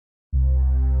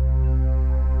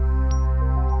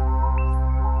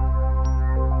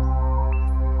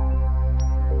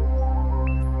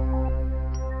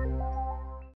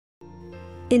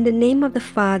In the name of the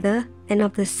Father, and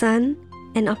of the Son,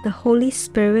 and of the Holy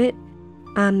Spirit.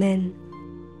 Amen.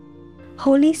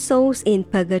 Holy souls in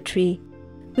purgatory,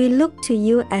 we look to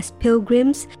you as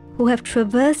pilgrims who have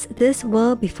traversed this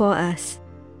world before us.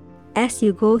 As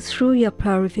you go through your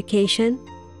purification,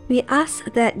 we ask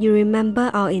that you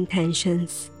remember our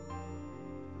intentions.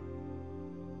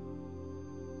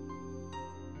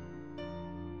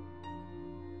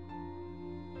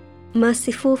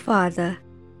 Merciful Father,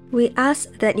 we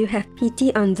ask that you have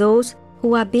pity on those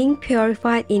who are being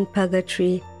purified in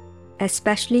purgatory,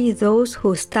 especially those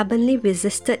who stubbornly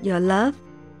resisted your love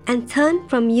and turned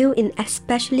from you in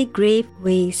especially grave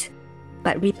ways,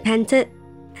 but repented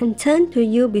and turned to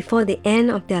you before the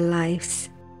end of their lives.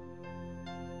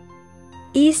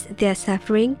 Ease their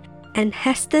suffering and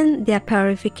hasten their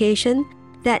purification,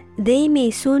 that they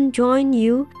may soon join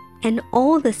you and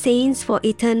all the saints for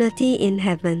eternity in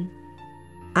heaven.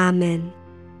 Amen.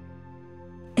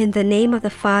 In the name of the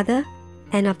Father,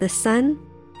 and of the Son,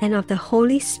 and of the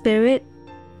Holy Spirit.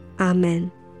 Amen.